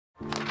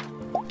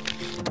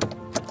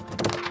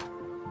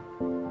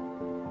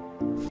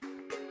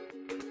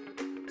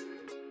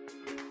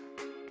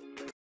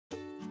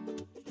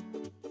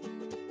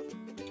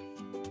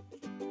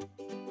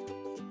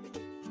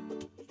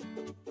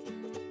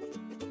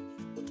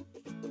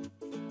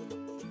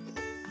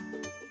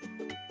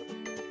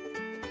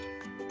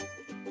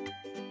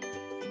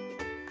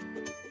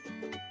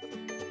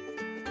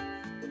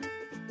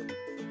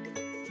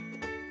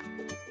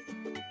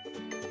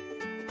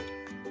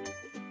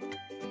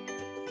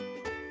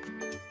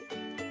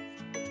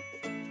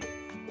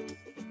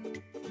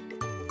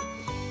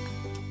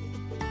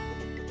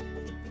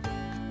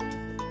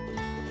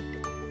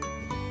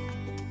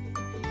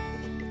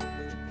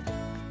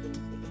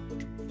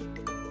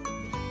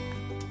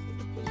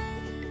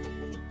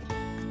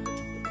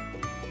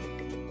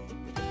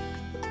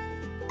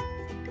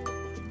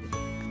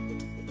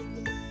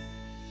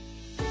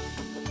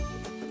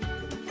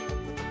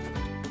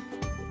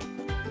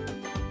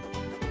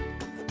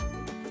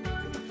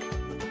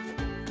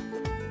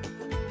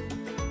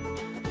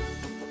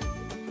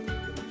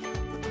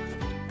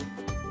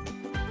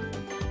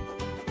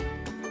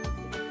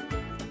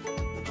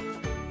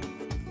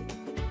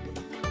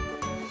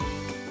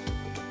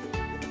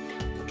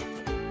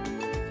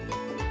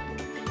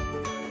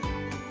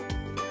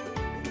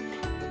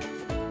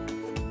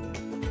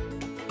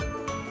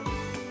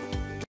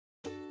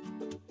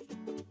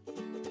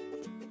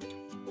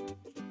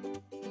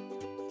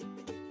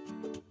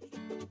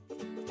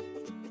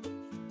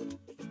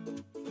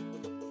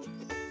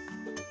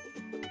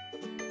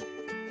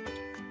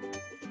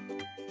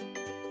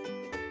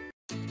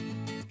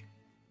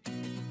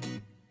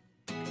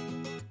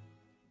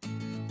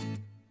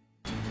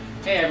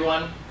Hey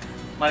everyone,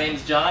 my name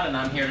is John and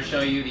I'm here to show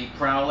you the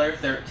Prowler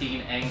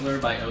 13 Angler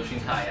by Ocean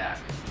Kayak.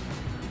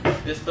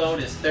 This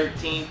boat is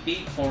 13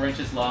 feet 4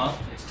 inches long,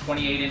 it's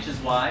 28 inches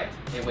wide,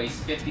 it weighs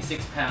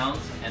 56 pounds,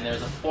 and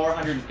there's a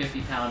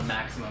 450 pound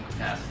maximum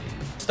capacity.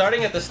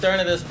 Starting at the stern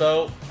of this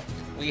boat,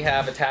 we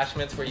have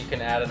attachments where you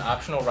can add an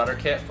optional rudder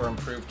kit for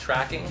improved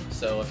tracking.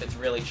 So if it's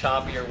really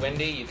choppy or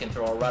windy, you can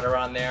throw a rudder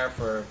on there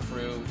for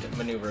improved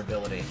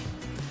maneuverability.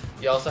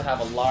 You also have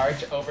a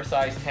large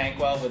oversized tank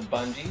well with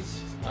bungees.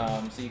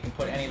 So you can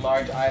put any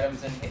large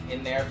items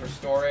in there for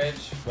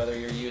storage, whether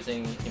you're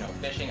using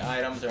fishing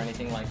items or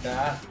anything like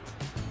that.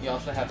 You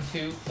also have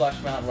 2 flush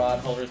mount rod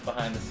holders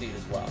behind the seat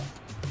as well.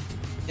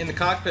 In the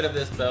cockpit of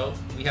this boat,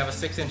 we have a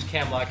 6-inch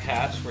camlock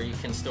hatch where you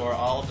can store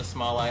all of the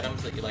small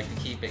items that you like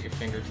to keep at your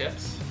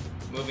fingertips.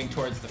 Moving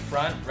towards the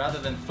front, rather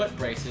than foot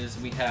braces,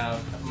 we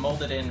have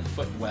molded in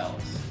foot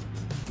wells.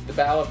 The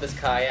bow of this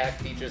kayak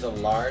features a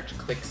large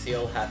click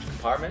seal hatch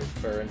compartment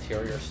for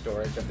interior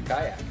storage of the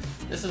kayak.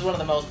 This is one of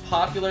the most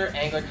popular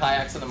angler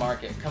kayaks on the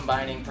market,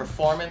 combining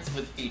performance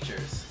with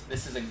features.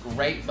 This is a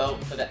great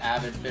boat for the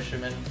avid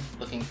fisherman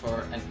looking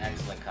for an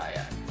excellent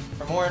kayak.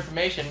 For more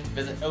information,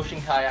 visit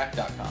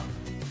oceankayak.com.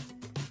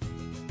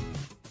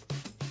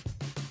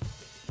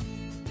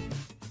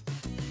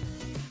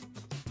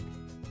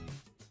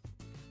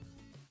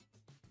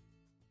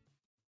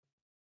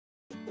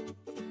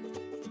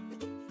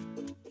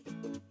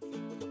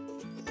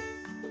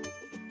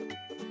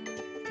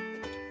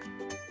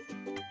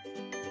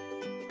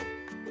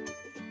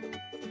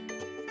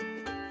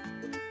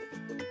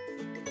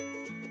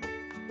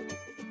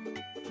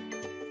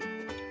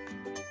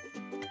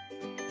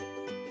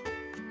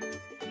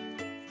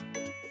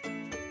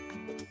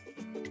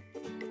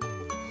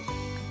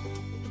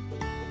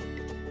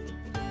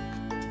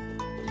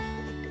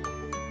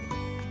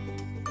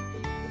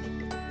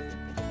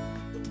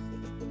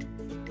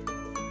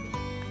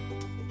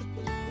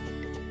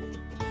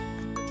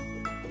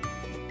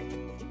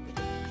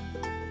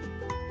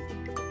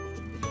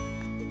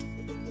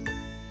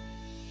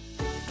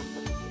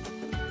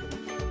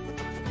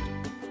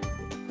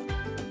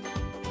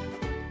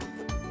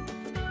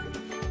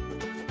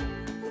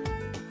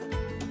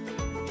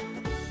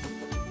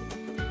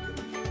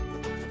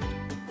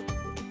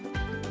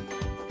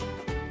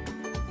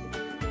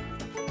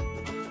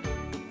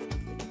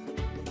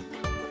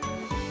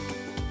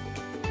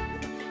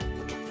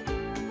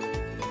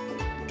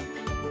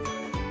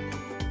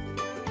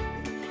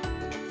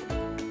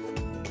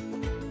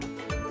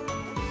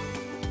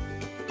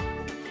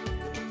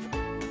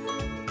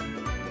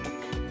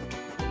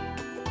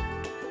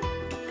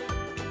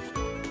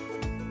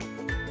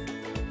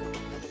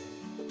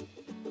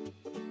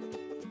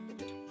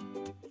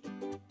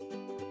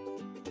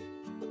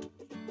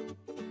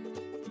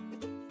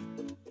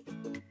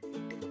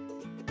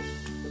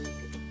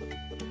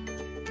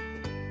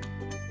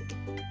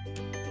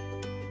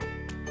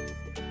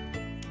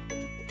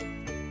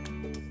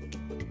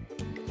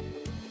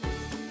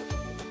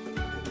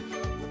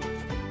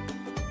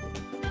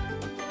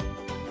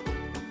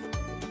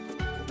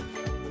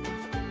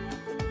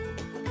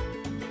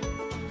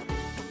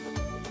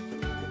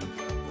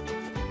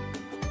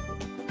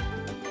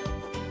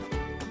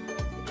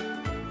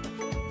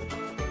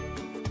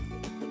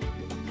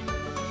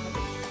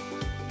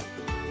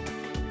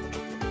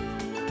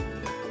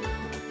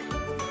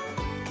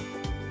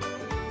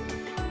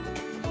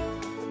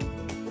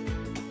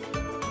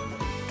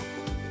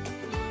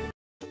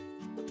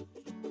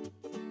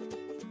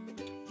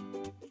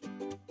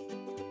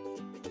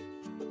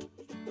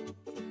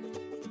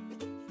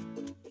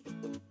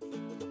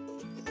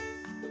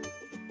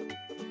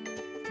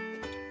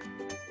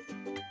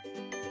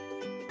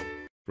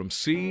 From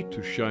sea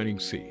to shining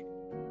sea,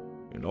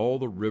 and all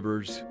the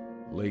rivers,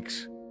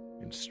 lakes,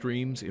 and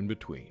streams in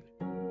between.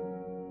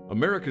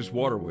 America's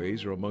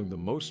waterways are among the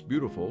most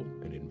beautiful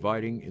and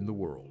inviting in the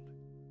world.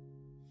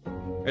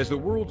 As the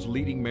world's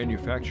leading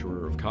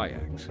manufacturer of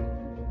kayaks,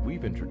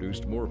 we've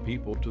introduced more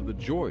people to the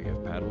joy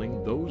of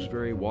paddling those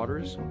very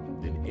waters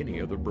than any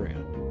other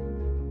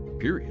brand.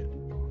 Period.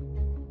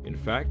 In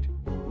fact,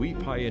 we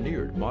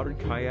pioneered modern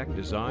kayak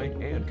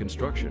design and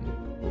construction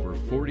over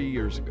 40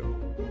 years ago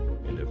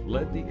and have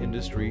led the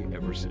industry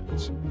ever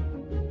since.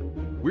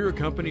 We're a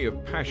company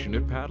of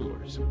passionate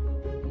paddlers,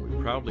 and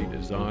we proudly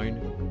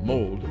design,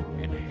 mold,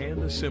 and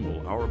hand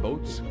assemble our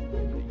boats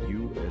in the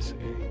USA.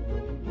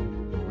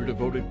 We're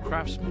devoted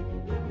craftsmen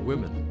and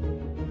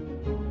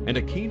women, and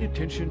a keen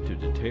attention to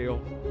detail,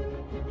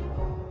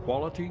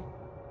 quality,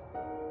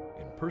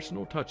 and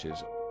personal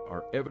touches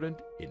are evident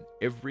in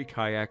every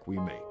kayak we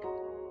make.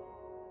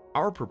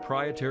 Our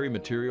proprietary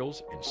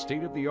materials and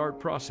state-of-the-art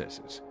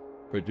processes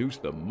produce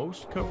the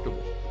most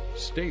comfortable,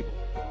 stable,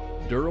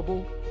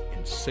 durable,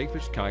 and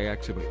safest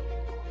kayaks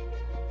available.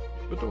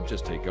 But don't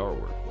just take our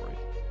word for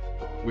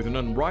it. With an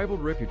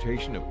unrivaled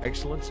reputation of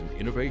excellence and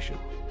innovation,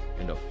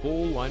 and a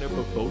full lineup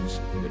of boats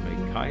that make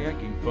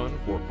kayaking fun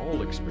for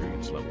all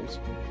experience levels,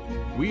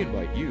 we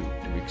invite you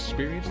to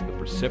experience the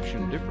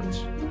perception difference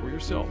for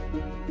yourself.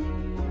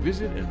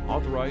 Visit an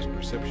authorized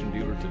perception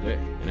dealer today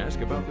and ask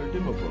about their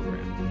demo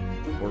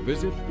program, or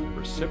visit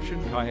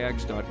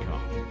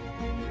perceptionkayaks.com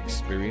to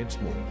experience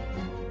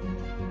more.